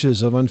 19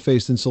 inches of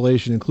unfaced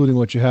insulation, including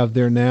what you have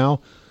there now.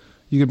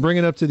 You can bring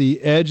it up to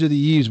the edge of the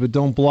eaves, but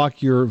don't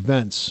block your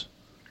vents.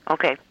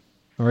 Okay.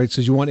 All right,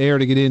 because you want air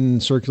to get in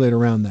and circulate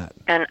around that.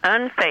 And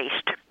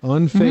unfaced.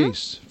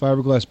 Unfaced.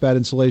 Fiberglass bat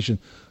insulation.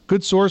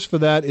 Good source for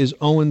that is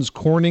Owens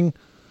Corning.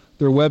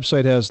 Their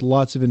website has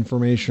lots of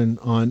information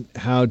on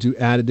how to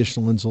add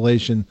additional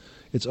insulation.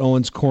 It's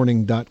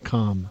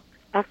owenscorning.com.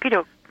 Okie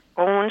doke.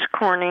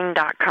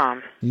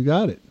 owenscorning.com. You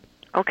got it.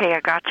 Okay,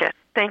 I gotcha.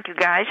 Thank you,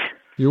 guys.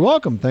 You're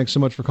welcome. Thanks so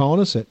much for calling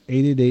us at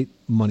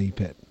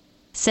 888-MONEY-PIT.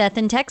 Seth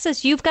in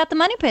Texas, you've got the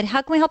Money Pit.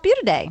 How can we help you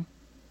today?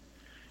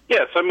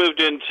 Yes, I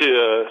moved into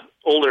an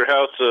older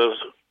house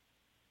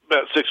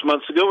about 6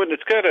 months ago, and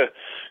it's got a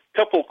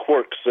couple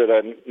quirks that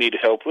I need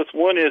help with.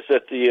 One is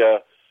that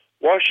the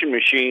washing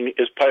machine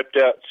is piped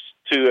out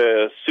to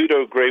a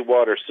pseudo gray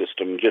water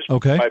system, just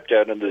piped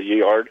out into the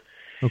yard.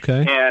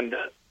 Okay. And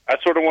I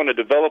sort of want to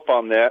develop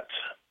on that,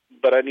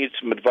 but I need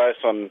some advice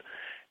on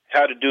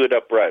how to do it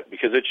upright,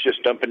 because it's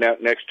just dumping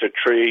out next to a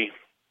tree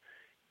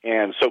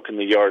and soaking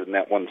the yard in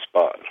that one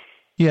spot.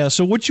 Yeah,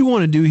 so what you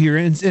want to do here,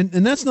 and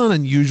that's not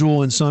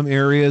unusual in some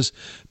areas,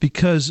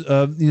 because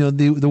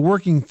the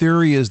working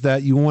theory is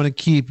that you want to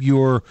keep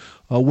your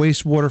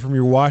wastewater from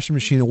your washing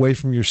machine away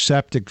from your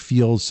septic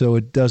field, so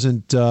it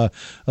doesn't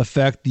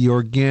affect the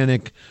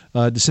organic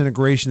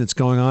disintegration that's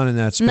going on in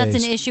that space. And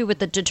that's an issue with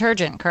the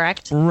detergent,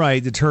 correct?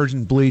 Right,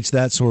 detergent, bleach,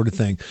 that sort of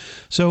thing.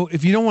 So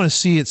if you don't want to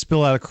see it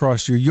spill out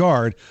across your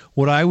yard,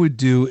 what I would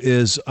do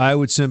is I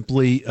would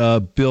simply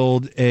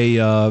build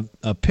a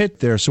pit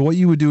there. So what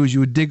you would do is you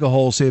would dig a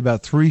hole, say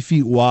about 3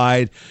 feet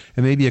wide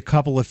and maybe a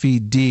couple of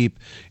feet deep,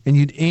 and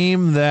you'd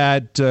aim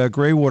that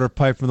gray water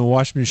pipe from the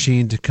washing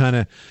machine to kind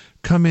of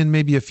come in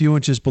maybe a few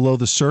inches below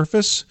the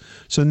surface.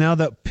 So now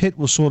that pit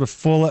will sort of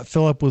fill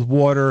up with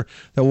water.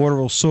 That water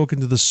will soak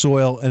into the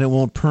soil, and it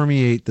won't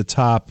permeate the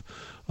top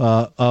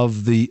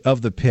of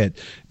the pit.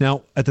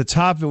 Now, at the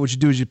top of it, what you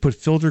do is you put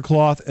filter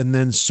cloth and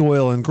then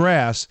soil and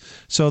grass,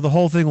 so the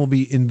whole thing will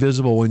be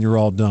invisible when you're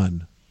all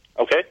done.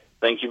 Okay.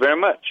 Thank you very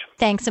much.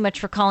 Thanks so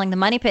much for calling the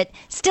Money Pit.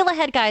 Still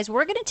ahead, guys,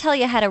 we're going to tell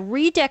you how to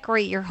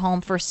redecorate your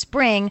home for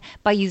spring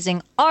by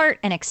using art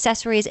and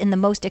accessories in the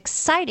most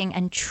exciting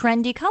and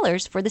trendy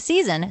colors for the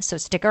season, so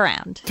stick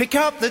around. Pick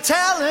up the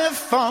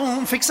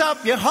telephone, fix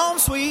up your home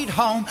sweet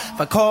home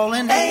by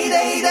calling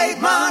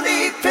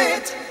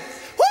 888-MONEY-PIT.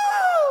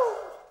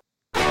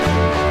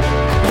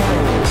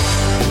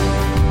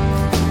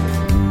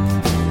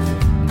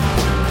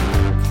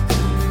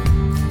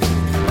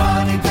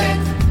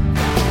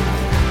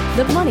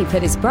 The Money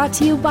Pit is brought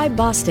to you by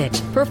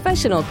Bostitch,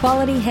 professional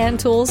quality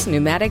hand tools,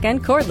 pneumatic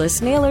and cordless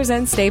nailers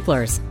and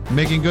staplers.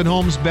 Making good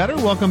homes better.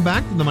 Welcome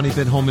back to the Money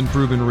Pit Home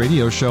Improvement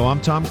Radio Show.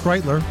 I'm Tom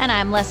Kreitler. And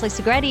I'm Leslie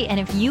Segretti. And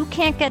if you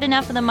can't get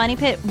enough of the Money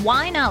Pit,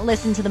 why not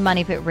listen to the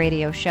Money Pit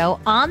Radio Show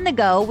on the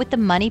go with the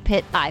Money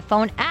Pit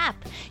iPhone app?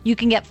 You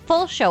can get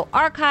full show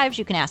archives,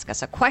 you can ask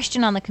us a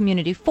question on the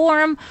community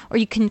forum, or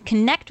you can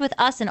connect with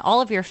us and all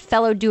of your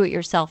fellow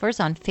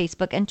do-it-yourselfers on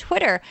Facebook and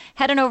Twitter.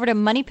 Head on over to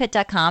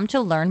moneypit.com to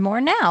learn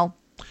more now.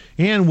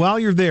 And while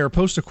you're there,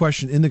 post a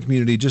question in the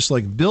community, just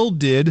like Bill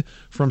did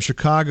from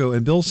Chicago.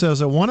 And Bill says,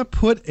 I want to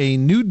put a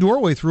new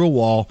doorway through a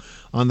wall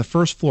on the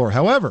first floor.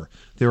 However,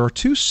 there are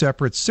 2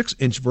 separate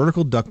 6-inch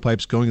vertical duct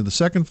pipes going to the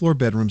second floor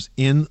bedrooms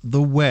in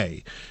the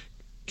way.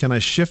 Can I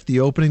shift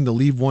the opening to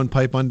leave one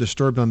pipe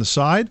undisturbed on the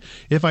side?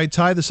 If I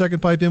tie the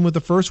second pipe in with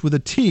the first with a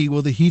T,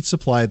 will the heat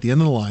supply at the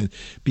end of the line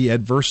be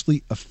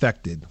adversely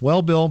affected?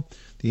 Well, Bill,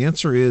 the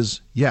answer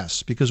is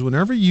yes, because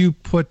whenever you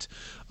put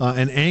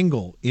an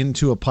angle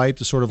into a pipe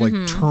to sort of like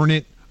turn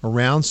it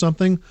around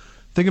something,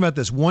 think about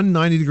this.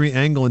 190-degree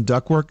angle in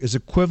ductwork is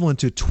equivalent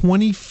to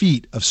 20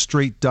 feet of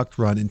straight duct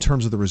run in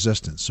terms of the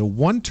resistance. So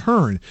one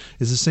turn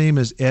is the same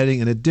as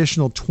adding an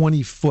additional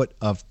 20 foot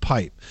of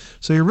pipe.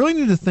 So you really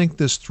need to think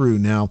this through.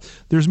 Now,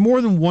 there's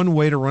more than one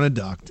way to run a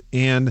duct,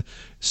 and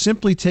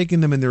simply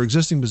taking them in their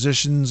existing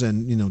positions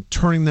and,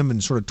 turning them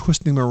and sort of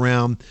twisting them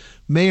around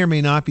may or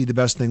may not be the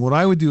best thing. What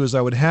I would do is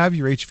I would have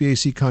your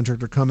HVAC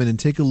contractor come in and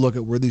take a look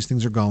at where these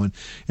things are going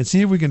and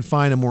see if we can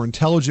find a more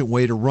intelligent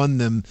way to run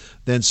them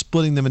than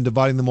splitting them and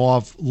dividing them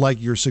off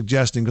like you're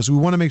suggesting, because we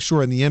want to make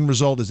sure, and the end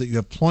result is that you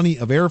have plenty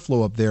of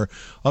airflow up there.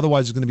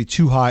 Otherwise, it's going to be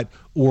too hot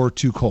or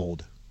too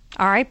cold.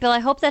 All right, Bill, I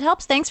hope that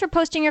helps. Thanks for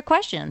posting your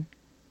question.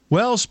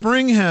 Well,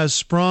 spring has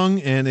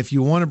sprung, and if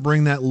you want to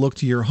bring that look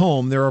to your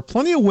home, there are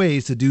plenty of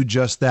ways to do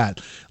just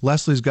that.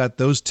 Leslie's got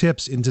those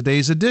tips in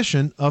today's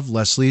edition of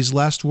Leslie's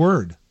Last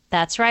Word.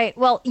 That's right.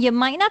 Well, you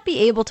might not be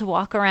able to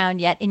walk around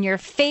yet in your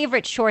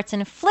favorite shorts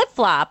and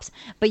flip-flops,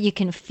 but you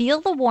can feel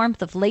the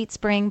warmth of late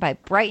spring by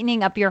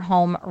brightening up your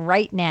home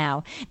right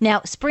now. Now,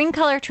 spring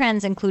color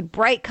trends include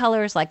bright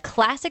colors like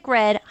classic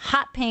red,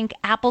 hot pink,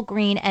 apple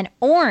green, and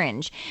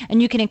orange.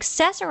 And you can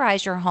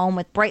accessorize your home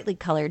with brightly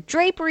colored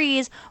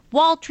draperies,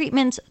 wall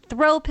treatments,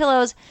 throw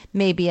pillows,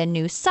 maybe a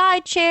new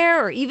side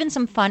chair, or even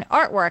some fun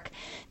artwork.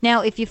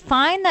 Now, if you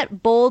find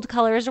that bold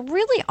colors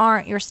really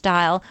aren't your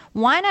style,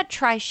 why not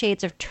try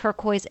shades of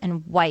turquoise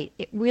and white?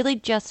 It really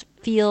just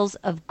feels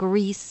of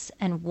Greece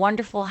and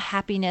wonderful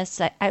happiness.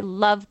 I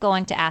love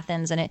going to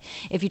Athens, and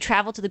if you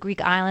travel to the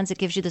Greek islands, it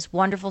gives you this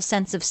wonderful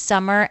sense of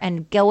summer,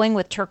 and going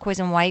with turquoise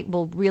and white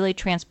will really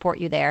transport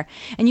you there.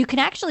 And you can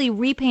actually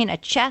repaint a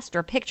chest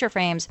or picture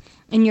frames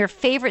in your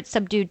favorite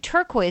subdued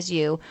turquoise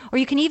hue, or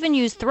you can even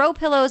use throw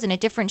pillows in a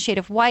different shade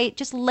of white,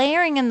 just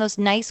layering in those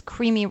nice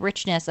creamy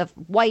richness of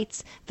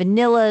whites,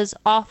 vanillas,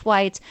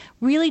 off-whites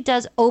really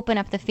does open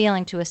up the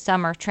feeling to a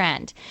summer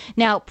trend.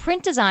 Now,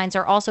 print designs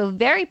are also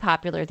very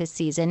popular this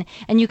season,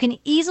 and you can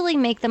easily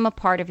make them a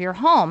part of your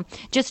home.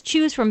 Just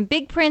choose from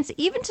big prints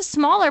even to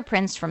smaller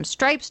prints, from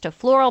stripes to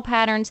floral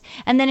patterns,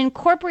 and then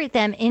incorporate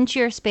them into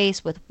your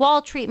space with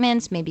wall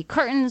treatments, maybe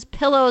curtains,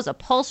 pillows,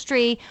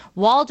 upholstery,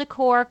 wall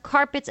decor,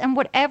 carpets, and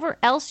whatever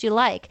else you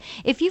like.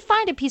 If you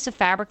find a piece of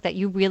fabric that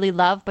you really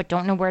love but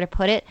don't know where to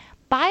put it,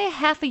 buy a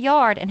half a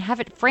yard and have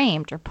it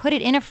framed, or put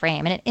it in a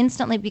frame, and it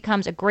instantly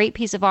becomes a great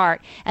piece of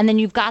art. And then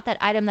you've got that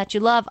item that you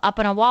love up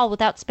on a wall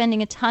without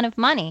spending a ton of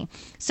money.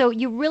 So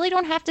you really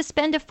don't have to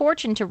spend a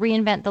fortune to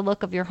reinvent the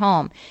look of your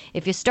home.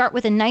 If you start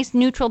with a nice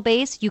neutral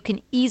base, you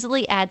can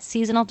easily add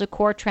seasonal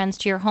decor trends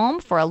to your home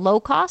for a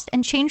low cost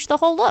and change the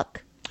whole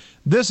look.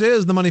 This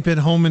is the Money Pit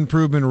Home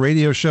Improvement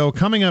Radio Show.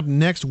 Coming up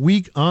next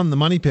week on the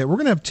Money Pit, we're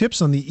going to have tips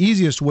on the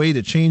easiest way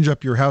to change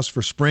up your house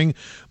for spring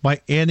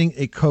by adding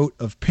a coat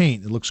of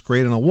paint. It looks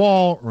great on a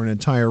wall or an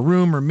entire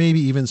room, or maybe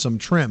even some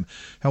trim.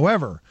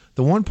 However,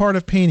 the one part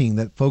of painting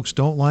that folks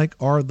don't like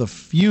are the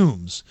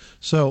fumes.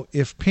 So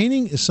if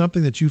painting is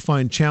something that you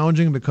find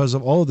challenging because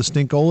of all of the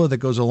stinkola that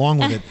goes along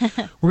with it,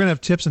 we're going to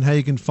have tips on how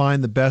you can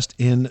find the best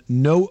in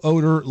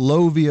no-odor,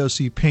 low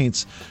VOC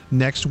paints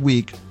next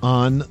week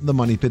on the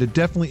Money Pit. It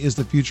definitely is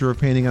the future of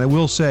painting, and I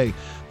will say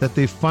that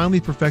they've finally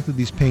perfected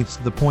these paints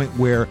to the point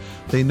where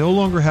they no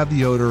longer have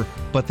the odor,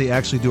 but they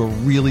actually do a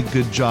really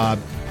good job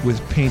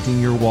with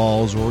painting your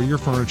walls or your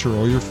furniture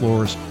or your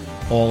floors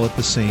all at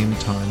the same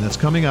time. That's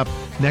coming up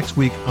next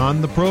week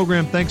on the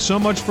program. Thanks so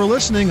much for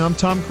listening. I'm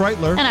Tom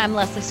Kreitler. And I'm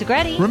Leslie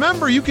Segretti.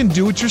 Remember, you can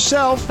do it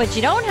yourself, but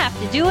you don't have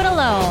to do it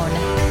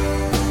alone.